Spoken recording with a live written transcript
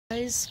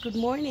guys, good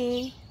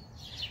morning.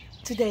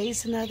 Today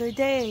is another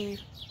day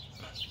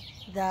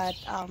that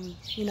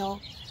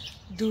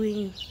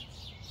doing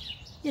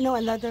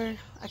another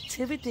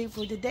activity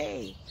for the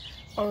day,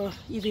 or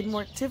even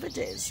more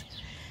activities.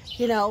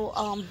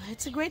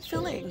 It's a great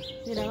feeling.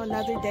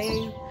 Another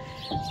day,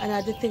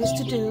 another things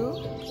to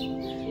do.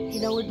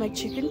 With my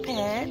chicken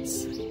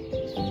pets,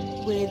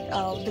 with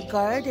the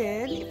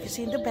garden. If you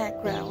see in the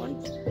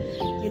background,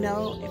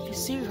 if you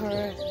see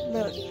her,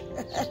 look,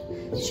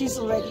 she's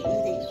already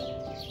eating.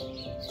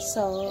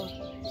 So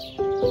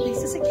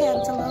this is a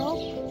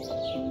cantaloupe,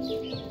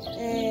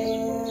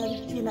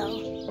 and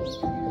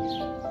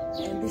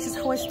and this is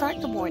how I start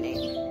the morning.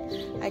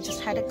 I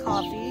just had a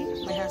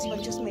coffee. My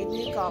husband just made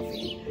me a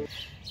coffee.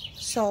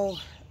 So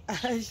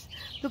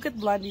look at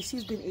Blondie,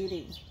 she's been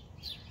eating.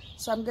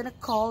 So I'm gonna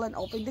call and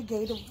open the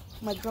gate of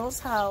my girl's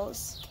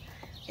house,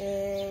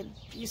 and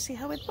you see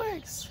how it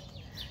works.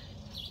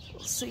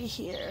 We'll see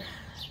here.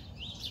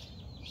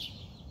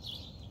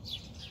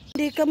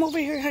 Blondie, come over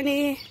here,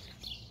 honey.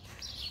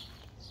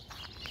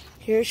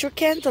 Here's your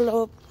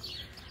cantaloupe.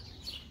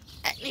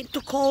 I need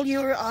to call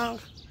your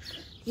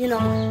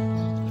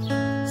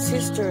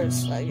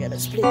sisters. I gotta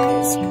split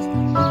this.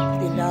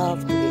 They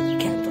love to eat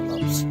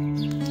cantaloupes.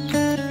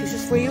 This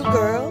is for you,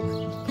 girl.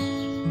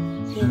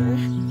 Here.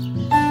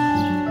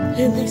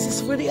 And this is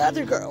for the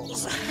other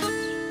girls.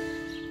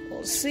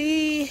 We'll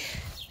see.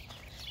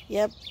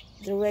 Yep,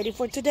 they're ready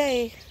for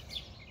today.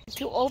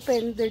 To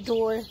open their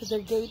door,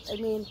 their gate, they're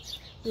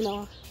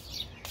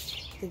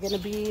gonna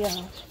be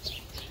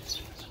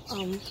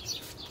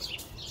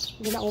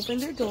gonna open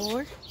their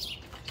door,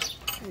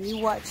 and you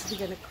watch, they're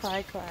gonna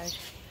cry.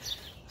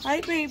 Hi,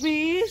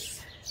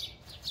 babies.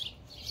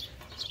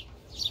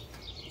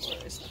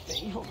 Where's the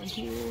thing over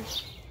here?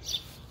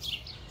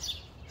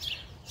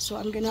 So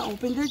I'm gonna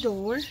open their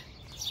door.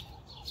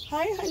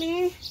 Hi,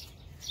 honey.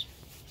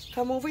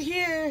 Come over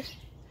here.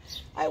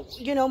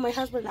 My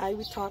husband and I,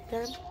 we taught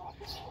them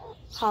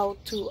how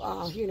to,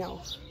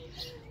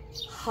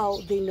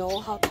 how they know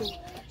how to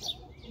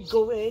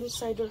go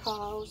inside their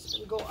house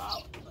and go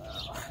out.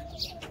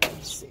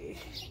 Let's see.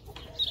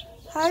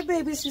 Hi,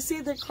 babies. You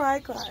see, they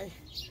cry.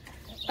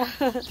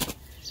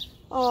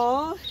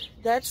 Oh,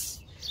 that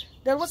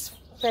was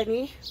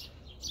Penny.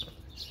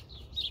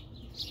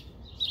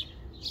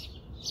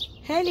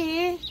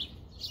 Henny,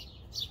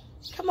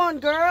 come on,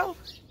 girl.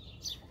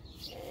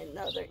 And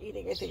now they're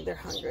eating. I think they're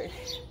hungry.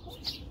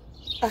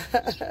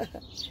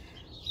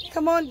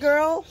 Come on,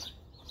 girl.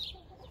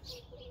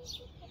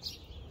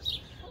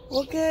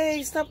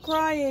 Okay, stop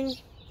crying.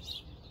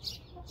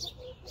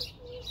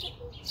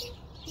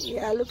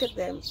 Yeah, look at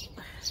them.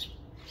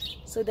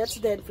 So that's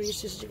dead for you.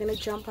 So you're gonna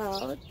jump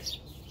out.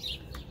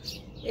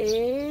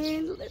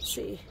 And let's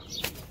see.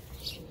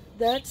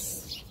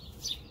 That's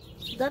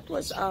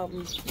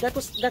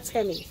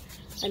Henny.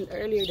 And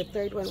earlier the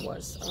third one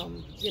was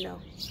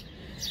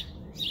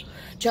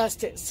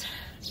Justice.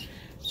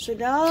 So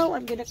now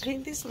I'm gonna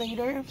clean this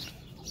later.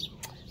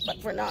 But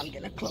for now I'm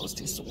gonna close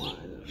this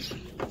one.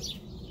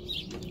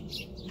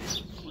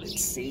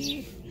 Let's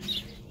see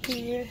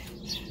here.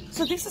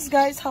 So this is,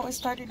 guys, how I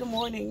started the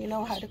morning.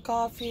 Had a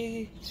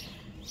coffee,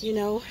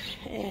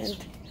 and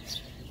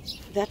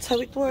that's how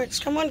it works.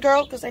 Come on,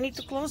 girl, because I need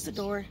to close the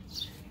door.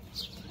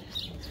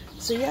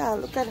 So yeah,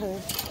 look at her.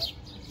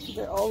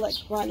 They're all like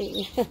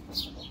running.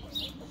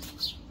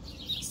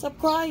 Stop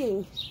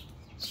crying.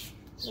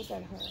 Look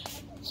at her.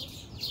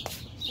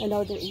 And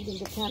now they're eating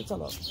the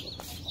cantaloupe.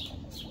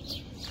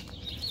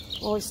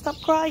 Oh,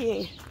 stop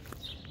crying.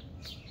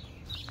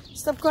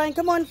 Stop crying.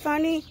 Come on,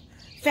 Fanny.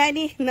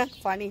 Fanny, not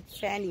funny,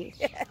 Fanny.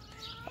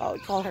 Oh, we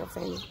call her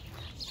Fanny.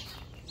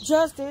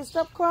 Justice,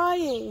 stop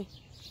crying.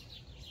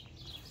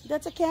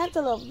 That's a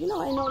cantaloupe. I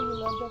know you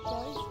love that,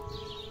 guys.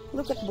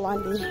 Look at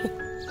Blondie.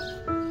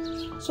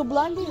 So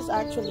Blondie is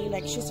actually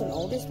she's an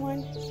oldest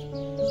one,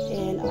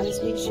 and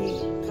honestly, she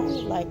kind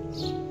of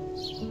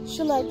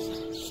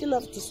she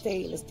loves to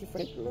stay in a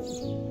different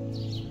room.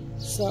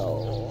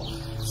 So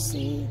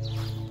see,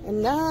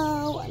 and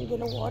now I'm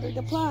gonna water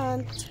the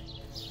plant.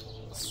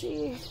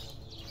 See.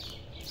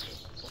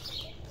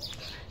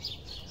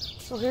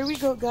 So here we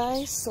go,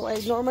 guys. So I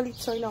normally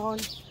turn on,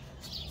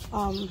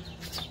 I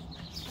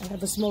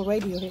have a small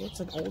radio here,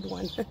 it's an old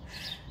one.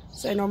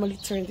 So I normally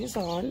turn this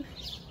on.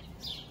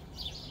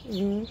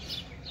 Yeah,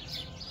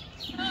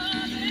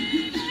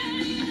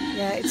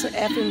 it's an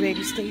FM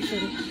radio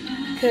station,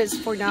 because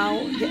for now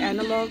the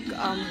analog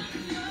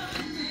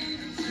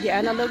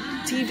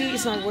TV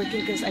is not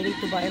working, because I need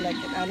to buy an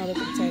analog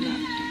antenna.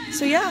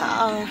 So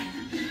yeah,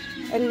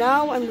 and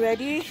now I'm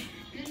ready.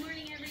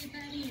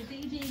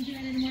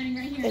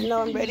 And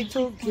now I'm ready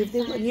to give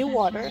them a new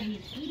water,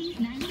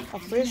 a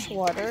fresh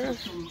water.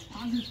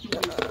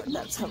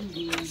 That's how it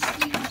is.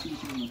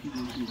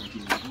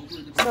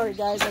 Sorry,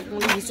 guys, I'm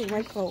only using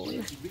my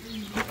phone.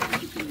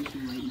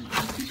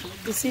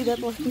 You see that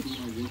one?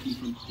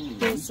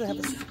 Yes, I have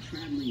a,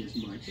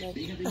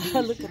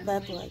 like, look at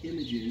that one.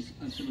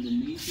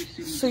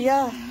 So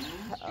yeah,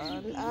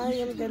 I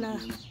am gonna,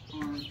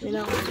 you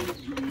know,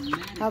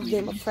 have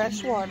them a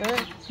fresh water.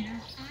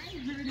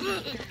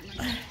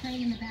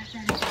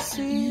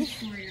 See,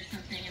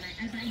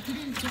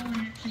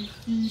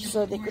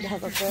 so they could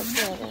have a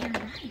fresh water.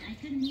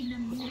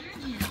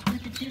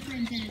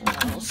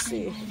 We'll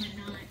see.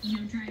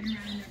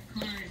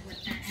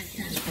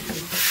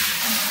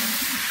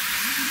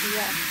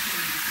 Yeah,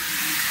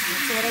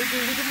 that's what I do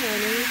in the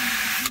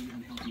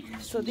morning.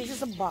 So this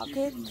is a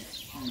bucket,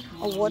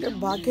 a water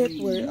bucket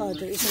where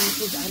there is a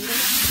liquid under.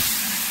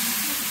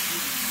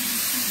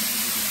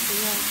 So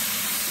yeah,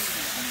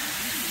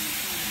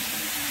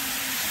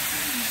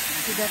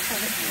 so that's how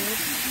it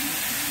works.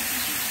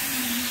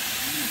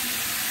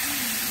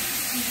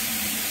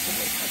 So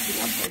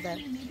up for that.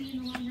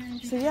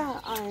 So yeah,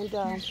 and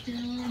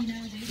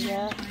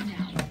yeah,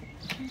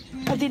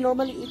 they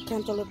normally eat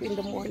cantaloupe in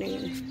the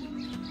morning.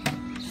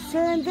 So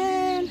and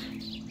then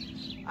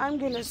I'm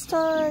gonna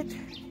start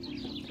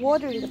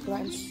watering the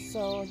plants.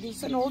 So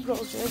these are old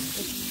roses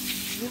that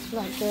we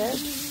planted.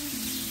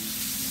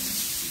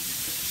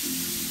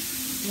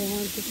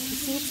 And you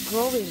see it's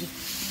growing.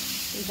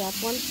 And that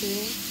one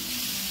too.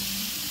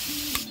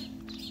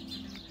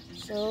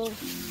 So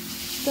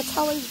that's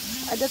how I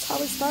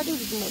started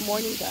with my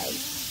morning,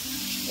 guys.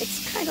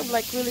 It's kind of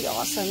like really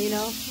awesome, you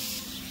know.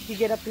 You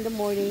get up in the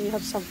morning, you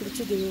have something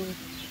to do,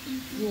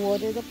 you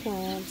water the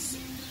plants.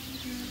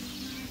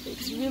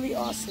 It's really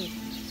awesome.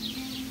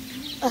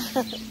 Look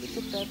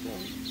at that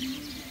one.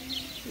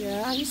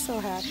 Yeah, I'm so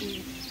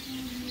happy.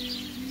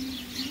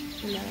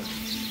 You know,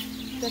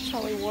 that's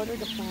how I water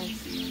the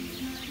plants.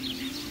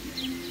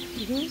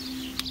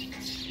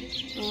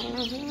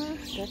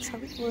 That's how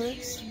it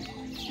works.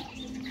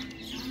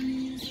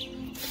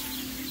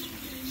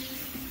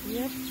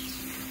 Yep.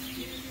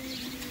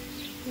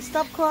 You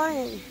stop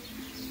crying.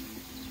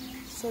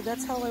 So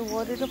that's how I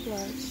water the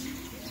plants.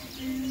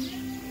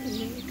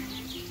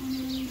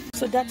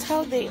 So that's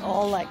how they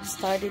all like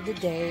started the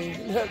day.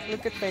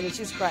 Look at Penny,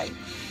 she's crying.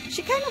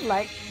 She kind of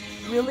like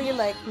really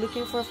like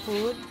looking for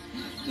food,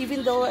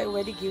 even though I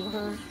already give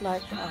her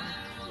like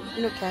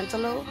you know,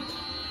 cantaloupe.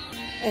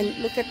 And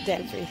look at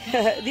Denver.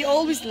 They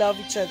always love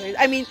each other.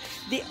 I mean,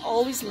 they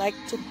always like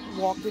to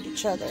walk with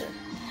each other.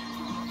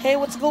 Hey,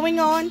 what's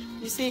going on?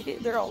 You see,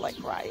 they're all like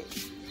crying.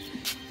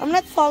 I'm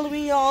not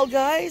following y'all,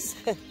 guys.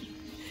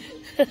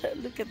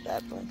 Look at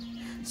that one.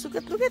 So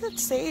look at that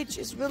sage.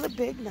 It's really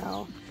big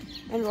now.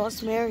 And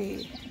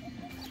rosemary.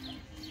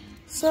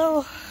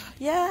 So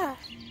yeah,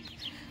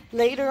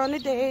 later on the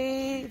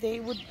day they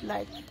would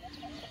like,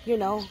 you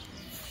know,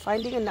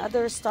 finding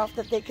another stuff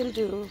that they can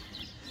do,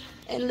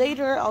 and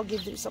later I'll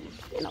give them some,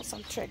 you know,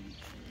 some trick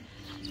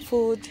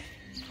food.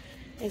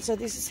 And so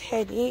this is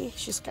Henny.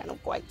 She's kind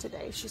of quiet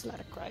today. She's not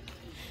a crack.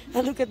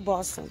 And look at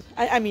Boston.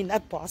 I mean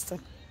not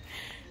Boston.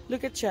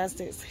 Look at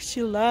Justice.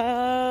 She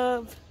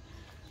loves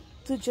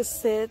to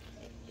just sit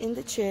in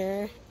the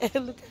chair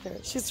and look at her.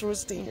 She's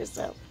roasting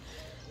herself.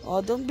 Oh,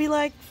 don't be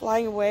like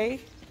flying away.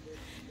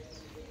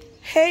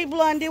 Hey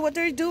Blondie, what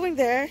are you doing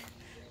there?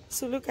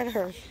 So look at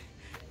her.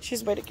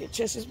 She's by the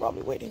kitchen. She's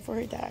probably waiting for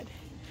her dad.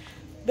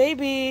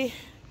 Baby.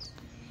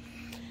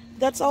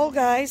 That's all,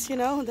 guys. You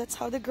know, that's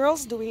how the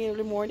girls doing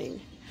every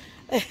morning.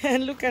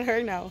 And look at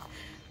her now.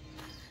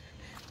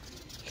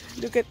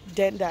 Look at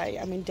Dendai.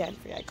 I mean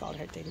Denfrey. I call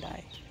her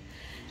Dendai.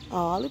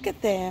 Oh, look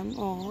at them.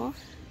 Oh.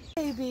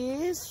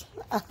 Babies,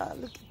 look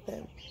at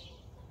them.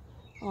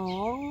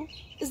 Oh,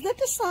 is that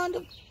the sound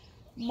of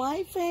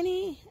my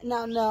Fanny?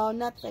 No,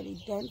 not Fanny,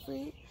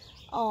 Denfrey.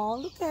 Oh,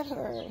 look at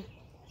her.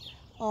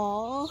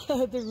 Oh,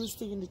 they're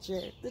roosting in the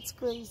chair. That's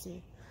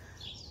crazy.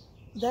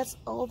 That's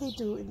all they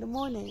do in the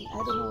morning. I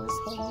don't know where's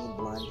Henny and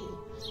Blondie.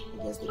 I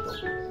guess they keep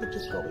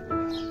going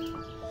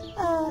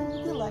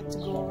around. They like to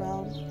go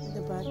around in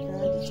the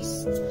backyard. They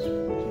just, you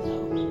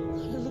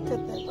know, look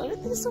at them.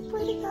 Aren't they so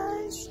pretty,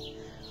 guys?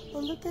 Oh,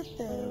 look at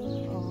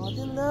them. Oh,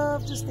 they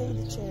love to stay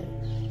in the chair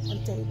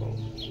and table.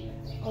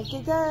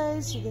 Okay,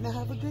 guys, you're gonna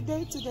have a good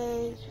day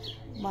today.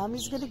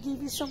 Mommy's gonna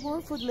give you some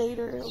more food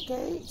later,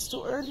 okay? It's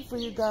too early for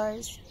you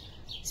guys.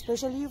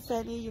 Especially you,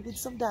 Fanny. You need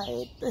some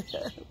diet.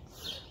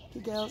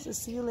 Okay, girls, I'll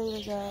see you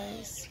later,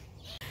 guys.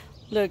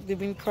 Look, they've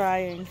been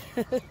crying.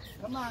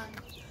 Come on.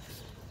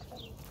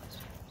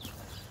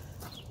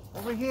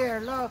 Over here,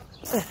 look.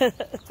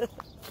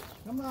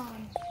 Come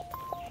on.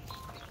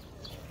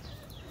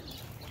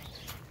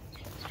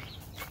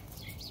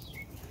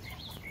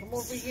 Come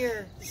over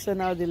here. So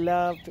now they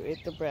love to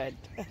eat the bread.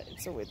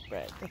 It's a wheat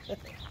bread.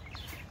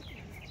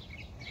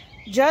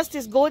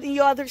 Justice, go on the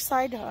other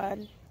side,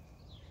 hon.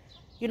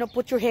 You know,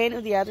 put your hand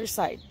on the other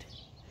side.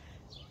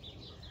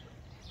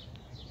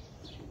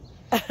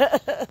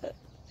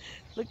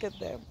 Look at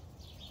them.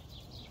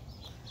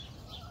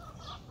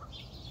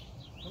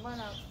 Come on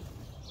out.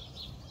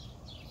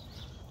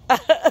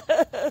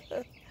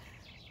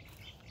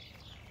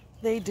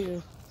 They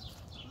do.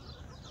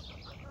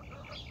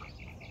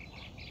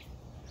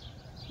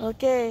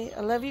 Okay,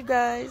 I love you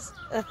guys.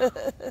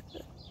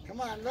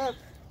 Come on, look.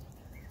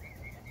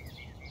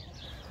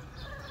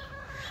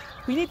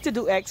 We need to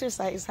do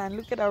exercise, hon.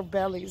 Look at our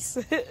bellies.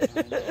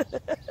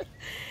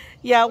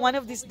 Yeah, one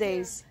of these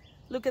days.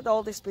 Look at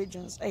all these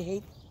pigeons. I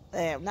hate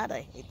not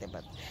I hate them,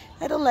 but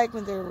I don't like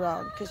when they're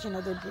around because, you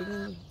know, they're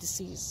bringing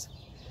disease.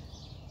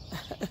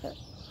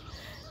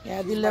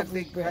 Yeah, they love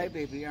big bread.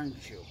 crybaby,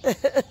 aren't you?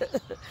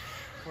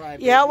 Crybaby.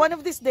 Yeah, one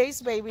of these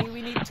days, baby,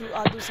 we need to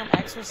do some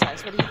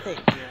exercise. What do you think?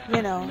 Yeah,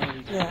 You know,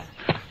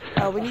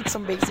 yeah. We need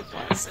some basic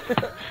ones.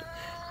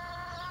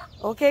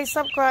 Okay,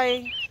 stop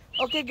crying.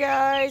 Okay,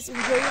 guys,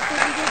 enjoy your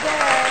food with your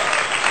dad.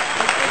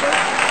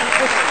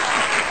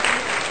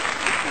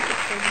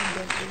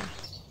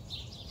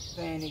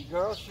 Fanny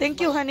girl.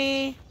 Thank you,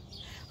 honey.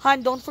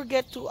 Han, don't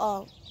forget to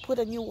put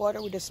a new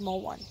water with a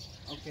small one.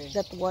 Okay.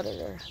 That water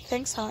there.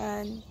 Thanks,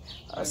 Han.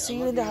 I'll see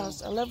you love in the you.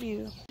 house. I love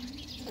you.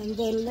 And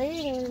then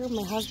later,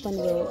 my husband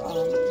will,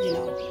 you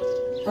know,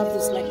 have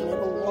this like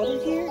little water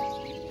here.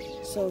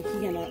 So he's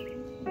gonna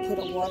put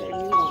a water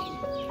new one.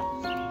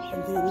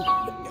 And then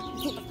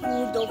put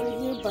food over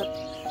here. But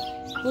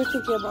we're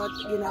thinking about,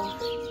 you know,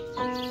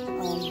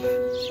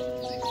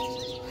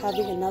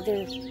 having another,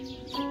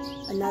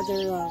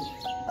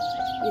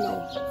 you know,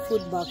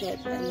 food bucket.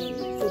 I mean,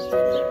 food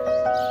feeder.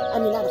 I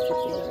mean, not a food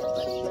feeder,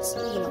 but it's,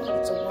 you know,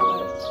 it's a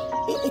water.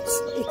 It's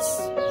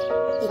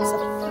a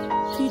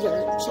feeder,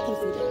 chicken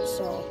feeder.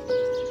 So,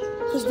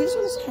 because this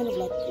one is kind of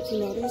like, if you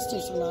notice,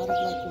 there's a lot of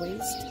like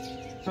waste,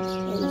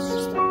 and it's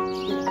just you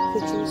know,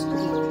 pigeons could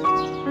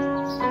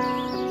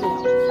you know,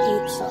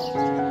 eat. So,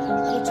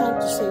 we're trying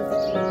to save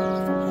them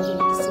from having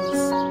a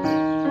disease.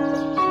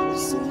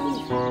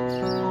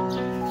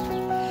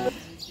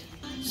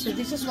 See. So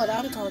this is what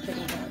I'm talking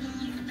about.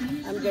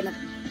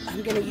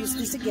 I'm gonna use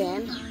this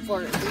again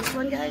for this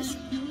one, guys.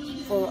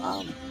 For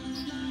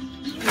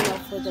you know,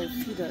 for their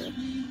feeder,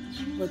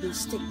 where they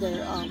stick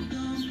their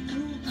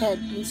head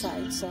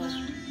inside, so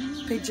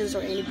pigeons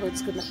or any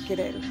birds could not get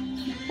in.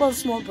 Well,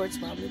 small birds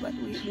probably, but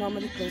we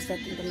normally close that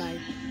in the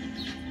night,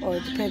 or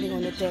depending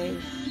on the day.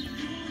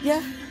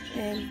 Yeah,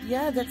 and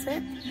yeah, that's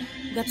it.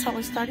 That's how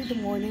I started the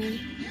morning,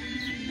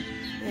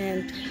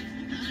 and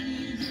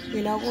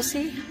you know, we'll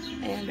see.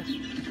 And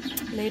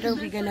later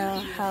we're gonna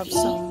have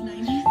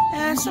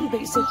some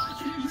basic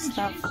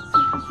stuff.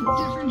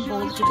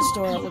 Going to the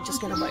store, we're just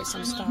gonna buy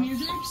some stuff.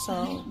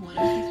 So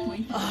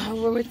we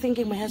were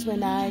thinking, my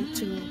husband and I,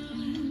 to,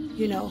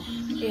 you know,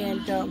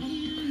 and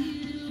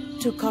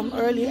to come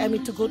early. I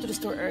mean, to go to the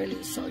store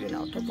early, so, you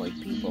know, to avoid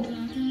people.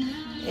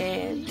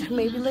 And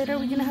maybe later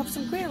we're gonna have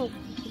some grill.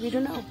 We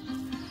don't know.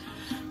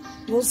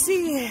 We'll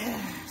see.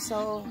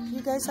 So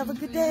you guys have a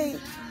good day.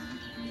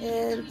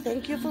 And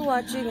thank you for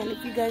watching. And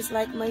if you guys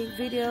like my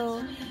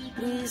video,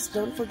 please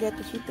don't forget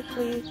to hit the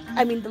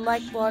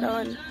like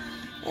button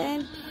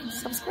and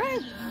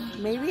subscribe,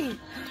 maybe.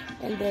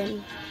 And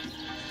then,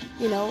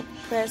 you know,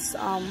 press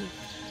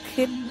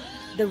hit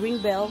the ring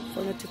bell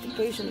for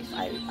notification if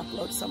I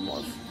upload some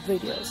more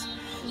videos.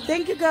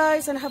 Thank you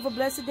guys, and have a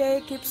blessed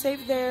day. Keep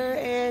safe there,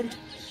 and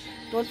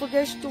don't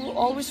forget to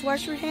always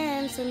wash your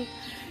hands and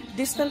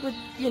distant with,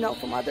 you know,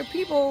 from other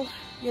people,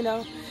 you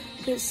know,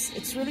 because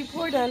it's really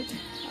important.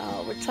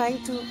 We're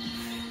trying to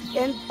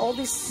end all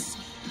this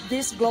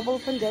global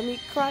pandemic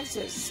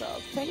crisis. So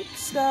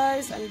thanks,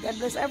 guys, and God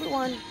bless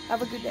everyone.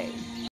 Have a good day.